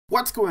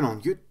What's going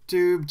on YouTube?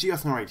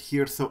 GeoSnow right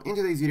here. So in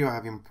today's video I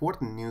have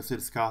important news to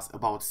discuss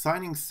about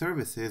signing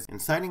services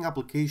and signing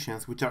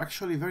applications which are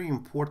actually very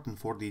important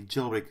for the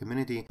jailbreak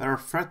community that are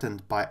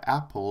threatened by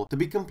Apple to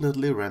be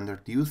completely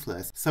rendered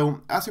useless.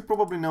 So as you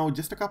probably know,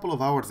 just a couple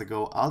of hours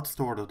ago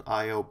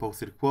AltStore.io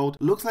posted, quote,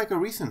 "Looks like a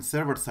recent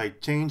server-side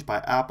change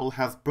by Apple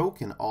has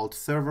broken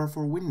AltServer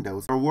for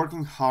Windows. We're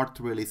working hard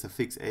to release a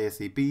fix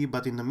ASAP,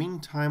 but in the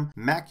meantime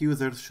Mac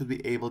users should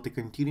be able to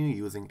continue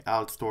using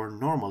AltStore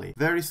normally.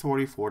 Very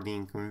sorry for the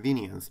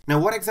inconvenience." Now,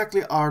 what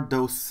exactly are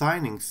those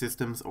signing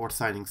systems or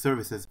signing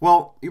services?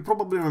 Well, you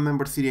probably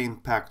remember Cydia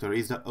Impactor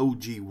is the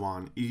OG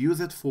one. You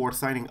use it for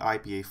signing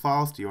IPA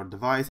files to your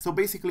device. So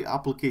basically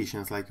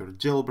applications like your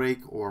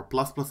jailbreak or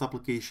 ++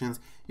 applications,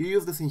 you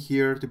use this in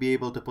here to be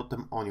able to put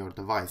them on your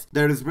device.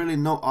 There is really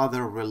no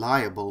other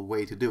reliable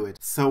way to do it.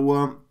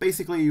 So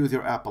basically use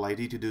your Apple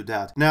ID to do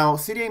that. Now,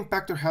 Cydia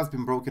Impactor has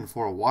been broken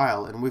for a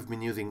while and we've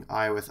been using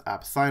iOS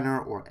App Signer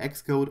or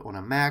Xcode on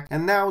a Mac,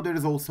 and now there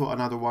is also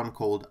another one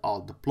called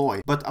AltDeploy.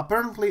 But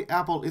apparently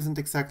Apple isn't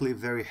exactly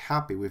very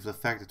happy with the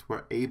fact that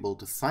we're able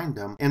to sign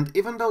them, and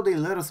even though they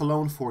let us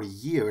alone for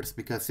years,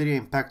 because Cydia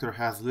Impactor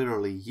has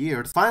literally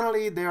years,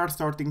 finally they are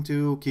starting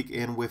to kick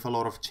in with a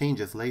lot of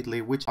changes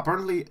lately, which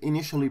apparently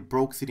initially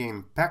broke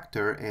Cydia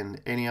Impactor and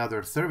any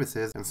other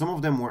services, and some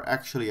of them were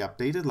actually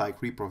updated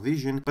like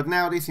ReProvision, but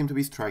now they seem to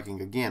be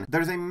striking again.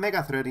 There's a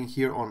mega thread in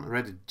here on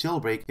Reddit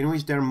Jailbreak in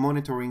which they're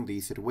monitoring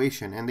the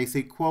situation, and they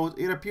say, quote,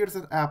 "It appears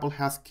that Apple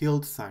has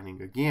killed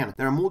signing again.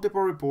 There are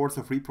multiple reports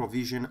of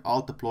ReProvision,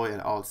 AltDeploy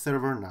and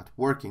AltServer not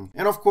working."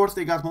 And of course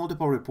they got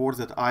multiple reports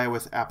that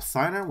iOS App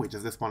Signer, which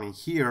is this one in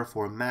here,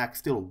 for Mac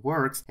still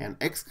works, and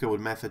Xcode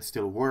method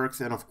still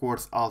works, and of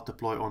course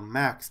AltDeploy on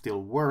Mac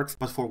still works,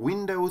 but for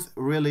Windows,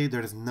 really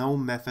there is no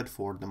method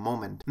for the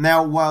moment.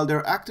 Now, while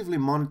they're actively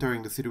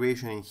monitoring the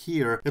situation in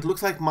here, it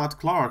looks like Matt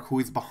Clark, who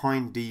is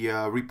behind the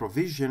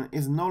ReProvision,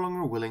 is no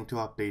longer willing to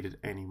update it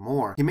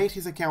anymore. He made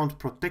his account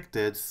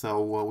protected,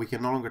 so we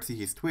can no longer see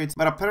his tweets,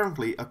 but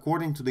apparently,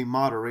 according to the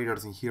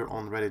moderators in here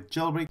on Reddit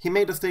Jailbreak, he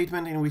made a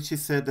statement in which he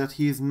said that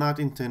he is not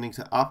intending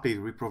to update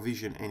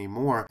ReProvision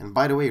anymore. And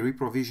by the way,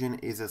 ReProvision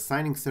is a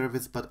signing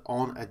service but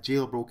on a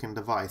jailbroken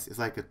device. It's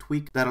like a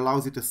tweak that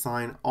allows you to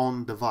sign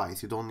on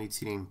device. You don't need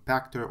Cydia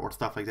Impactor or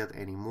stuff like that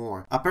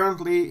anymore.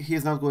 Apparently, he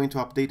is not going to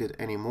update it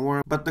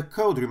anymore, but the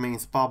code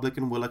remains public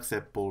and will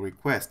accept pull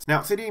requests.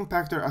 Now, Cydia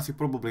Impactor, as you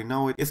probably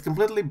know it, is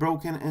completely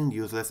broken and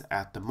useless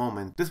at the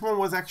moment. This one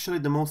was actually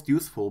the most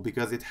useful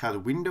because it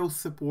had Windows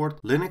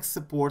support, Linux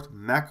support,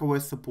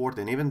 macOS support,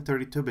 and even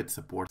 32-bit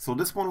support. So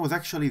this one was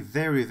actually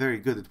very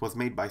good. It was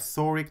made by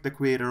Sorik, the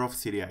creator of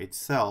Cydia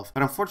itself.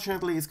 But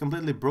unfortunately it's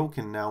completely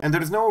broken now, and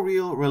there is no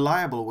real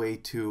reliable way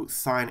to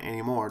sign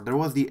anymore. There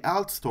was the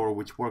AltStore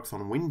which works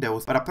on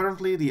Windows, but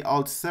apparently the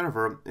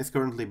AltServer is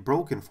currently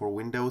broken for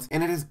Windows,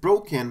 and it is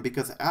broken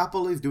because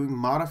Apple is doing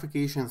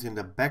modifications in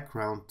the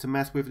background to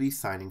mess with these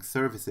signing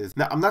services.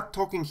 Now, I'm not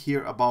talking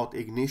here about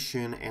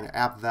Ignition and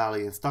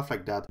AppValley and stuff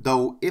like that,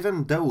 though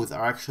even those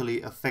are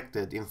actually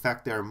affected. In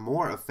fact, they are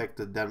more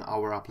affected than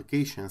our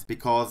applications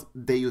because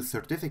they use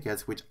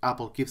certificates which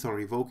Apple keeps on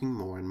revoking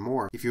more and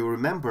more. If you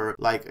remember,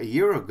 like a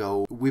year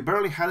ago, we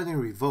barely had any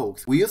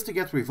revokes. We used to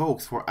get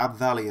revokes for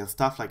AppValley and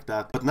stuff like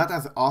that, but not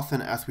as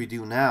often as we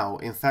do now.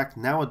 In fact,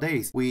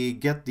 nowadays we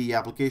get the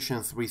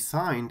applications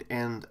re-signed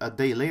and a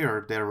day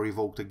later they're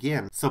revoked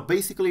again. So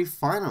basically,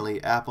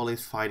 finally, Apple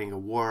is fighting a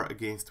war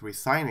against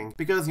re-signing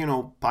because, you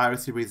know,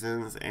 piracy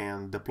reasons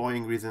and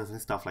deploying reasons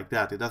and stuff like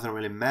that. It doesn't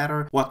really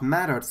matter. What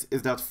matters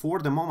is that for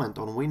the moment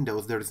on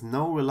Windows there is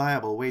no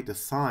reliable way to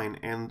sign,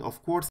 and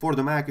of course for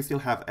the Mac you still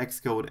have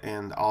Xcode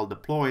and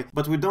AltDeploy,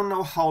 but we don't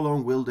know how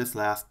long will this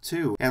last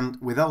too. And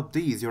without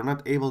these you're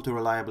not able to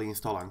reliably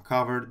install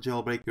Unc0ver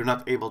Jailbreak, you're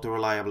not able to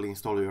reliably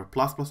install your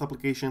 ++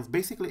 applications,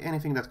 basically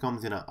anything that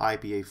comes in an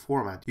IPA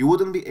format. You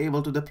wouldn't be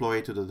able to deploy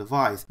it to the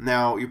device.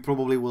 Now, you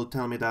probably will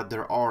tell me that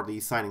there are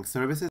these signing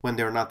services when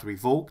they're not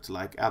revoked,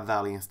 like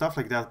AppValley and stuff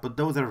like that, but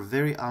those are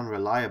very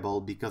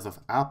unreliable because of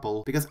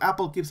Apple, because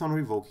Apple keeps on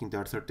revoking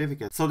their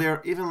certificates. So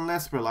they're even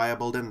less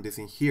reliable than this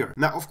in here.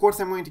 Now, of course,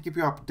 I'm going to keep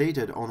you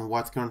updated on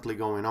what's currently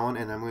going on,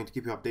 and I'm going to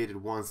keep you updated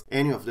once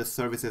any of these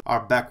services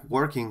are back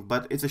working,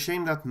 but it's a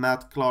shame that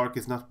Matt Clark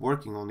is not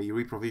working on the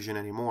ReProvision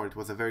anymore. It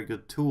was a very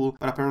good tool,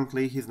 but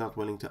apparently he's not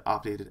willing to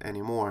update it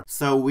anymore.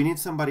 So we need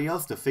somebody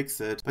else to fix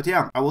it. But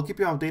yeah, I will keep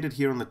you updated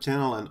here on the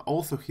channel and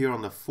also here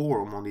on the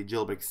forum on the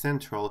Jailbreak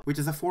Central, which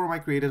is a forum I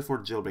created for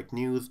jailbreak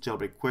news,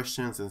 jailbreak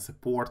questions and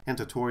support and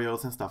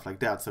tutorials and stuff like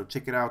that. So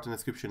check it out in the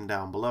description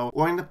down below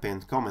or in the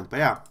pinned comment. But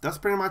yeah, that's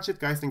pretty much it,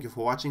 guys. Thank you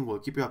for watching. We'll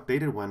keep you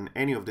updated when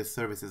any of these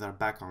services are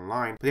back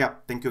online. But yeah,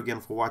 thank you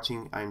again for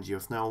watching. I'm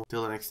GeoSnow.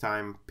 Till the next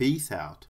time, peace out.